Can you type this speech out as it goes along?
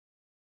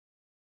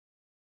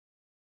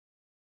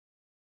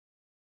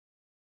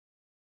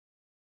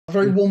A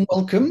very warm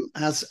welcome,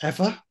 as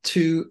ever,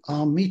 to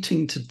our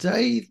meeting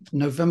today,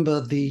 November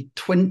the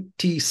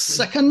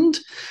 22nd.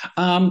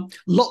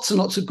 Lots and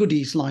lots of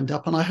goodies lined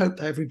up, and I hope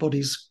that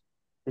everybody's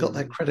got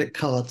their credit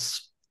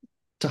cards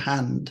to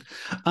hand.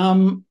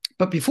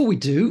 But before we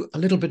do, a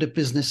little bit of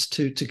business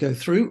to go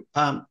through.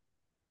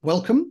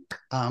 Welcome.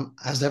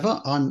 As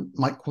ever, I'm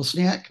Mike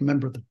Wozniak,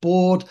 member of the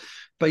board,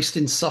 based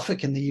in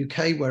Suffolk in the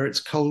UK, where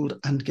it's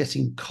cold and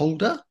getting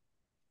colder.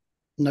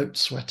 Note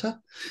sweater.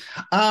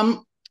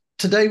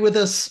 Today with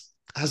us,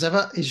 as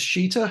ever, is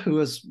Sheeta, who,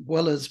 as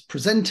well as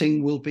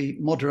presenting, will be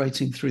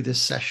moderating through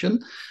this session.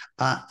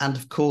 And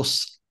of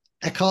course,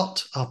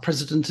 Eckhart, our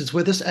president, is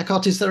with us.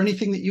 Eckhart, is there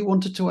anything that you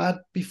wanted to add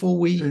before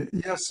we...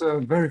 Yes,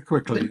 very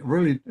quickly.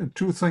 Really,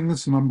 two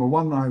things. Number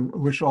one, I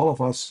wish all of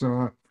us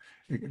a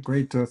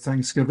great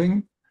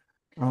Thanksgiving.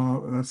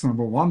 That's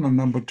number one. And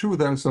number two,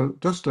 there's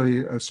just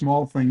a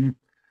small thing.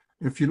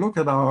 If you look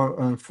at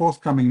our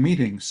forthcoming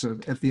meetings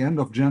at the end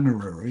of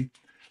January,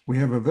 we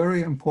have a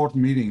very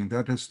important meeting.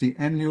 That is the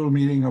annual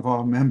meeting of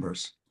our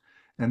members.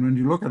 And when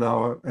you look at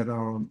our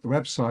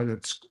website,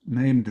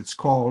 it's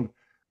called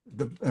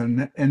the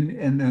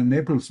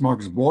Naples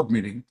MacFriends board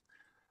meeting.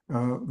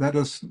 That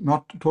is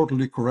not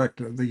totally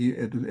correct.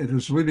 It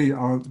is really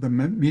the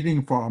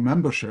meeting for our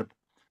membership,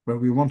 where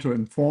we want to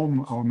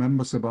inform our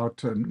members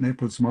about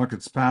Naples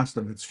Market's past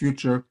and its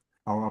future,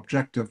 our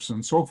objectives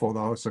and so forth,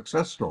 our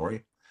success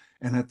story.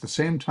 And at the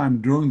same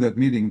time, during that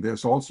meeting,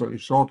 there's also a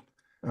short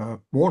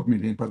board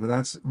meeting, but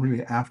that's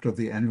really after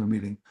the annual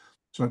meeting.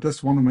 So I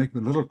just want to make a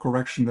little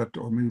correction that,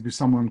 or maybe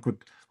someone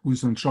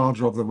who's in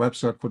charge of the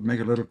website could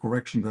make a little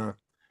correction there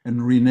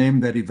and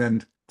rename that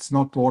event. It's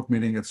not board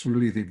meeting, it's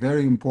really the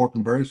very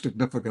important, very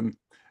significant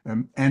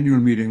annual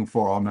meeting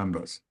for our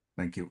members.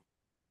 Thank you.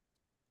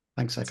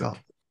 Thanks, Eckhart.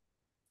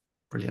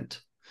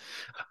 Brilliant.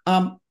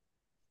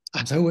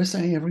 As I always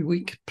say every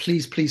week,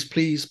 please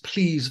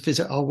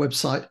visit our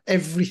website.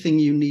 Everything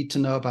you need to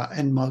know about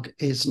NMUG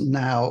is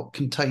now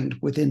contained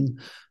within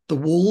the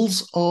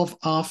walls of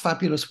our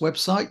fabulous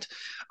website,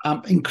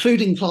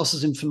 including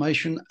classes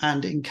information.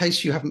 And in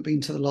case you haven't been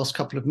to the last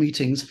couple of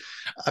meetings,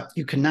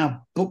 you can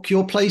now book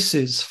your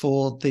places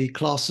for the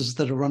classes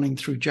that are running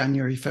through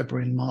January,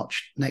 February, and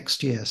March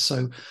next year.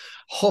 So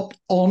hop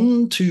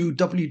on to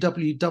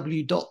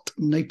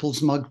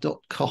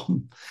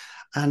www.naplesmug.com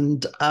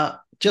and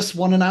just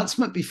one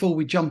announcement before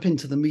we jump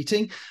into the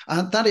meeting.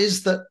 That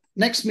is that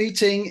next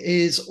meeting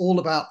is all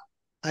about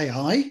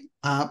AI.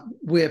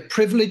 We're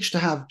privileged to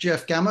have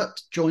Jeff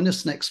Gammett join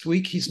us next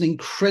week. He's an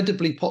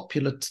incredibly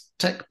popular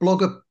tech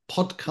blogger,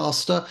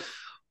 podcaster,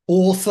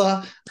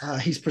 author.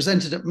 He's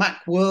presented at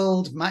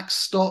Macworld,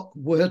 Macstock,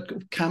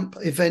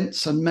 WordCamp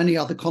events, and many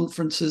other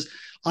conferences.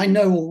 I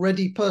know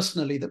already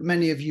personally that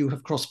many of you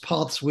have crossed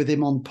paths with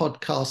him on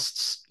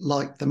podcasts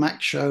like The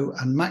Mac Show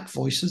and Mac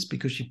Voices,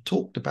 because you've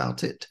talked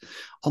about it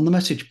on the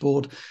message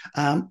board.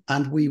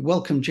 And we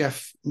welcome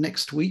Jeff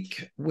next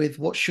week with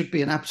what should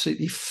be an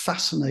absolutely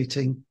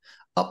fascinating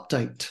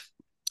update.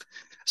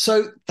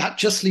 So that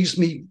just leaves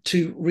me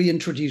to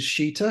reintroduce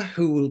Sheeta,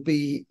 who will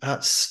be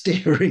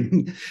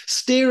steering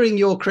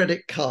your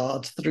credit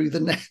card through the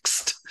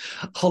next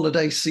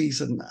holiday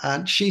season.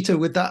 And Sheeta,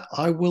 with that,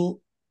 I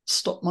will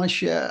stop my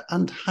share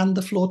and hand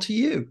the floor to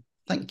you.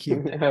 Thank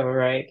you. All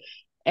right.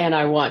 And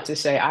I want to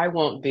say I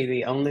won't be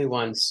the only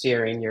one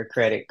steering your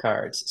credit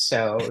cards.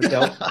 So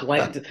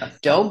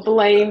don't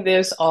blame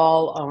this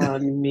all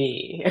on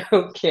me.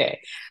 Okay.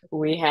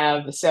 We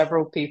have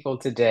several people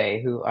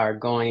today who are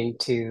going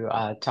to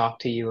talk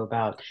to you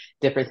about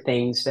different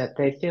things that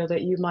they feel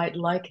that you might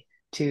like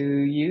to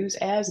use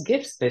as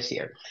gifts this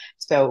year.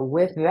 So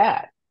with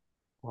that,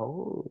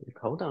 oh,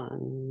 hold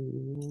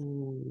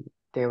on.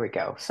 There we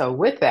go. So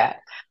with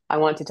that, I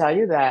want to tell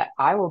you that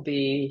I will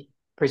be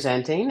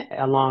presenting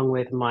along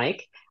with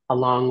Mike,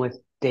 along with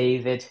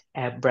David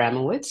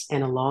Abramowitz,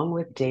 and along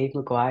with Dave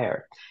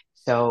McGuire.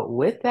 So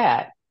with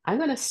that, I'm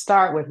going to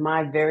start with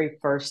my very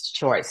first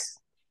choice.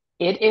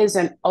 It is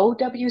an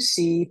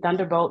OWC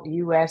Thunderbolt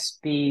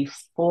USB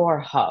 4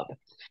 hub.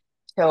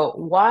 So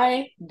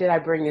why did I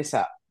bring this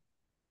up?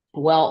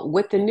 Well,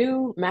 with the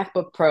new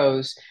MacBook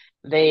Pros,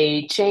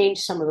 they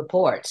changed some of the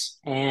ports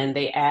and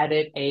they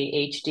added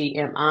a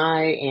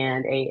HDMI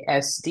and a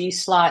SD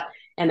slot,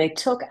 and they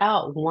took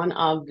out one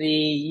of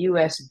the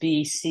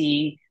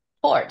USB-C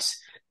ports.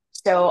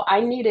 So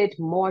I needed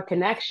more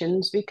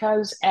connections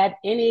because at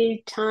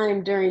any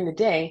time during the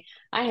day,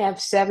 I have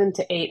 7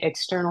 to 8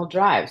 external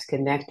drives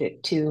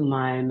connected to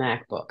my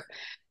MacBook.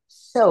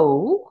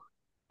 So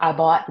I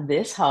bought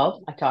this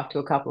hub. I talked to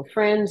a couple of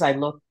friends. I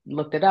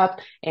looked it up,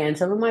 and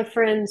some of my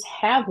friends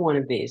have one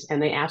of these, and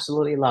they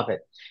absolutely love it.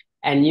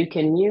 And you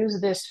can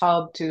use this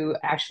hub to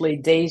actually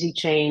daisy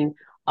chain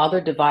other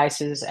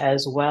devices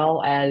as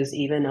well as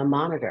even a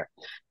monitor.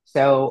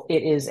 So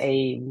it is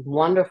a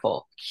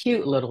wonderful,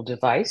 cute little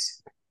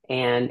device.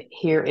 And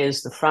here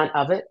is the front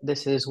of it.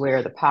 This is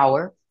where the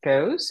power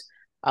goes.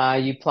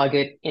 You plug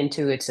it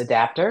into its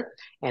adapter,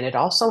 and it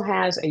also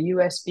has a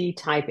USB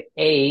Type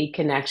A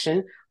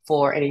connection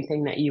for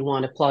anything that you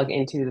want to plug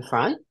into the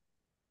front.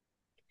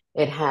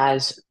 It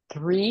has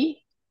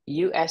three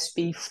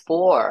USB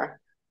 4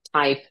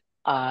 type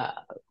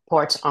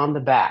ports on the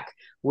back,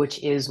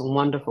 which is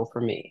wonderful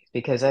for me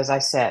because, as I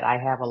said, I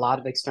have a lot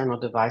of external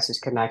devices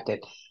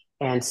connected,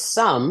 and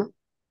some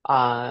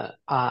I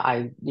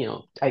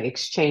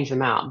exchange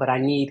them out, but I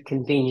need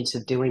convenience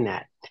of doing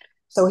that.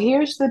 So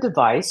here's the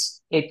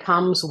device. It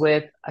comes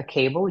with a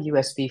cable,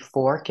 USB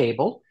 4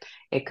 cable.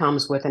 It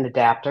comes with an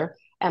adapter.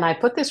 And I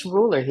put this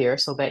ruler here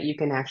so that you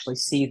can actually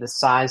see the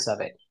size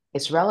of it.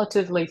 It's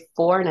relatively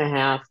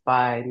 4.5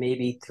 by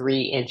maybe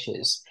 3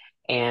 inches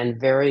and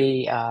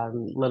very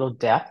little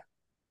depth.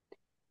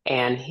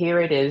 And here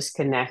it is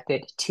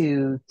connected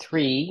to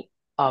three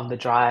of the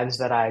drives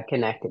that I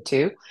connected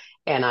to.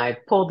 And I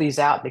pulled these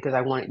out because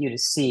I wanted you to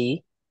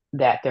see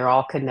that they're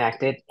all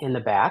connected in the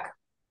back.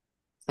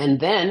 And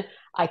then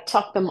I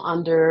tucked them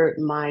under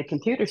my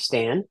computer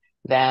stand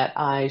that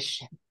I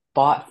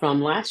bought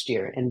from last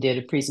year and did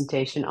a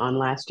presentation on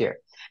last year.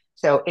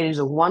 So it is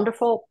a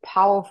wonderful,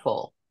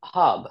 powerful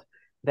hub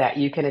that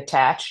you can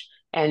attach.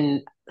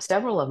 And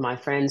several of my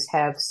friends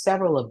have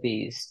several of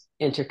these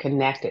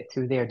interconnected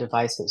through their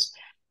devices.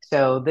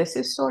 So this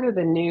is sort of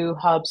the new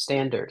hub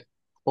standard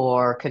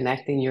for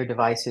connecting your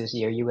devices,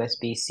 your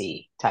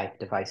USB-C type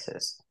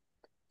devices.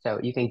 So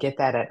you can get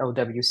that at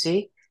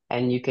OWC,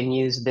 and you can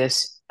use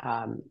this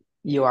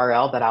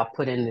URL that I'll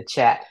put in the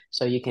chat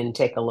so you can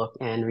take a look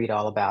and read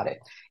all about it.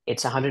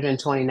 It's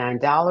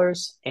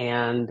 $129,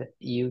 and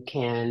you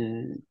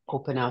can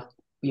open up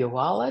your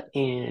wallet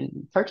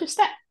and purchase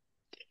that.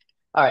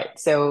 All right,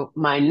 so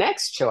my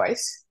next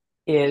choice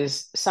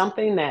is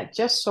something that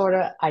just sort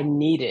of I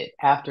needed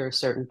after a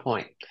certain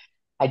point.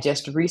 I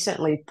just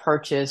recently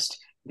purchased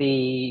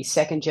the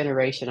second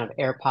generation of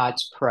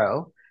AirPods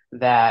Pro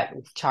that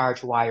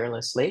charge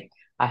wirelessly.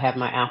 I have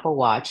my Apple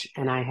Watch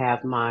and I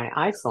have my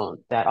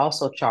iPhone that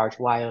also charge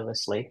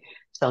wirelessly.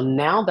 So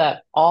now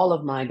that all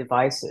of my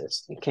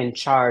devices can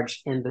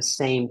charge in the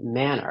same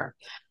manner,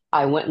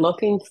 I went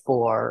looking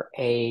for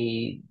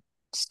a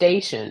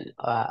station,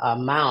 a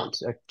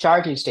mount, a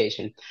charging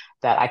station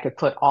that I could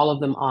put all of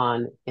them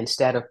on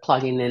instead of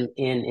plugging them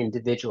in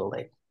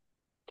individually.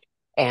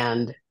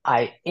 And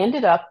I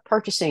ended up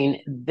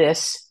purchasing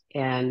this,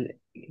 and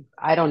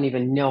I don't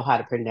even know how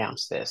to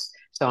pronounce this.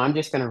 So I'm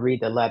just going to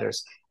read the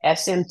letters.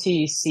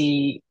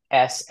 SMTCSL,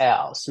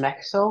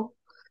 Smexel,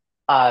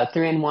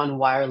 3-in-1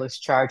 wireless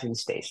charging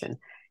station.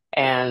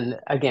 And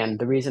again,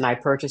 the reason I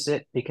purchased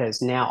it,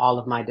 because now all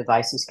of my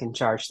devices can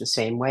charge the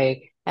same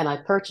way, and I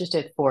purchased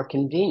it for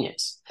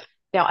convenience.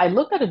 Now, I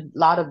looked at a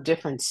lot of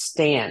different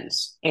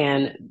stands,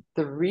 and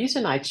the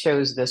reason I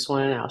chose this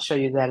one, and I'll show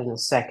you that in a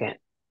second,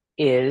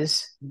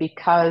 is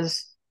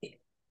because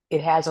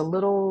it has a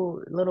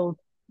little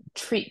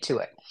treat to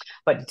it.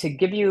 But to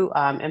give you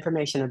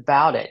information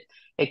about it,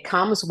 it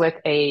comes with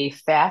a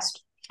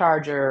fast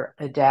charger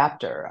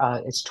adapter.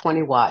 It's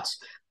 20 watts.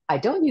 I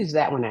don't use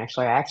that one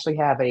actually. I actually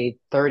have a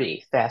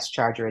 30 fast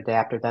charger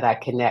adapter that I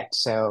connect.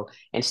 So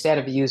instead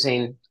of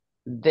using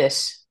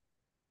this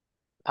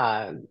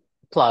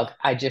plug,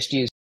 I just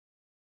use